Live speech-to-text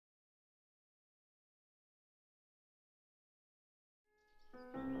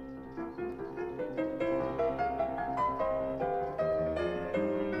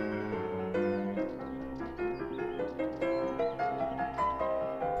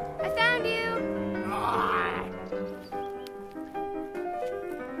I found you!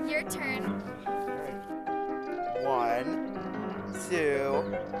 Your turn. 1,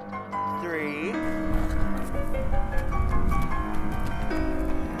 2, 3.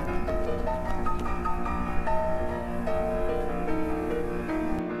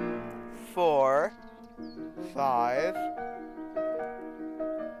 4, 5,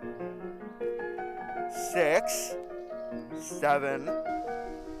 6, 7.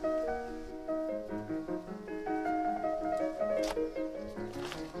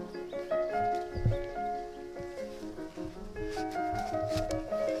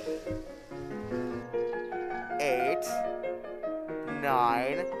 8,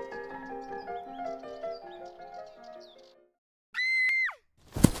 9.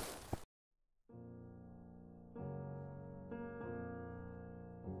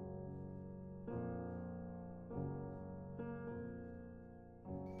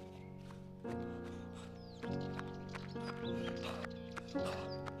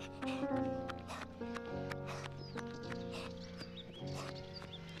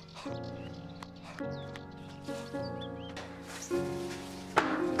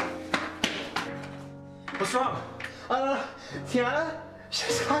 What's wrong? Tiana,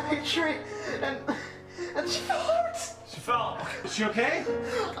 she's climbing a tree and she fell hard. She fell. Is she okay?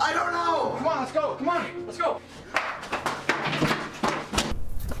 I don't know. Come on, let's go. Come on, let's go.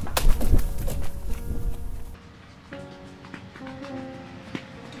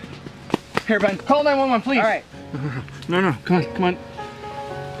 Here, Ben. Call 911, please. All right. No, come on, come on.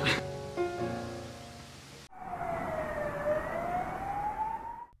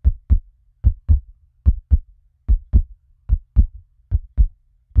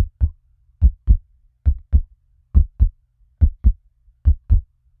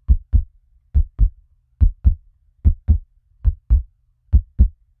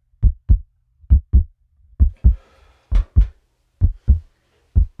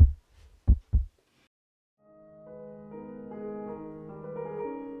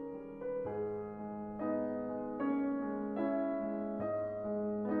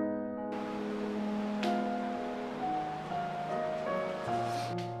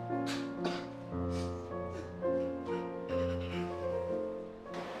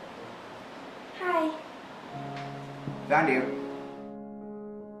 Hi. Found you.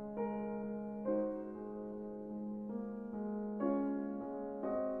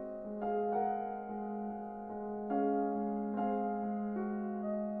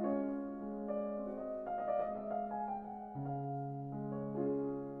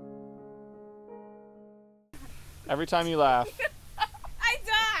 Every time you laugh. I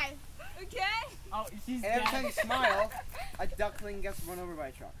die! Okay? Oh, she's And every time you smile, a duckling gets run over by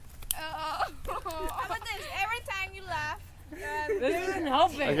a truck. How about this? Every time you laugh, This isn't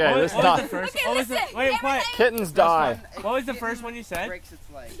helping. Okay, this what not. was the first? Okay, what was listen. the, wait, quiet. Kittens die. What was the first one you said? Breaks its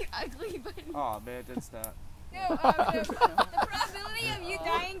leg. you're ugly, but Oh man, that's that. no, the probability of you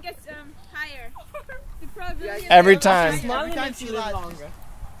dying gets higher. The probability of Every you time. dying- Every time makes she you live laughs, longer.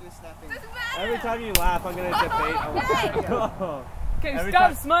 just nothing. Doesn't matter. Every time you laugh, I'm gonna debate. Okay, Every stop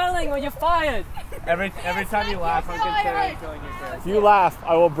time- smiling or you're fired. Every time you laugh, I'm considering killing your If face. you laugh,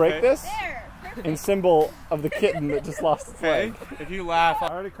 I will break Okay. this There. Perfect. in symbol of the kitten that just lost its leg. If you laugh, I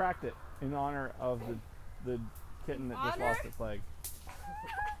already cracked it in honor of the kitten that just Honor? lost its leg.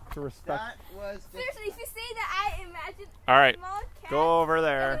 To respect. That was the Seriously, if you say that, I imagine All right, small cat, go over a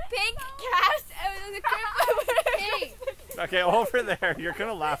there. pink cat, and the hey, Okay, over there. You're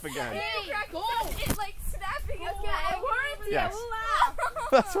gonna laugh again. hey, go! It's like snapping. Okay, I wanted to Yes. laugh.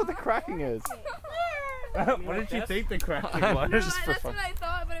 That's what the cracking is. what did you think the cracking No, was? just for That's fun. what I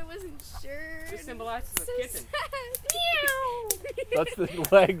thought, but I wasn't sure. This symbolizes So a kitten. sad. Meow. That's the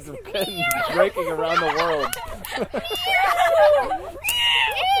legs of kittens breaking around the world.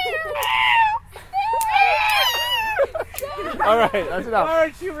 All right, that's enough. Why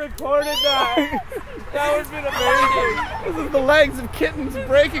aren't you recorded that? That would have been amazing. This is the legs of kittens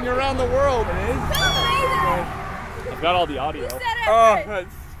breaking around the world. Amazing. I've got all the audio. Said it Oh, first.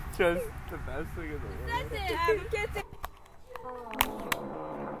 that's just the best thing in the world. That's it. I'm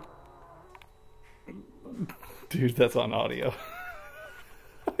kidding. Dude, that's on audio.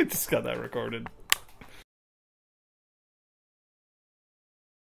 I just got that recorded.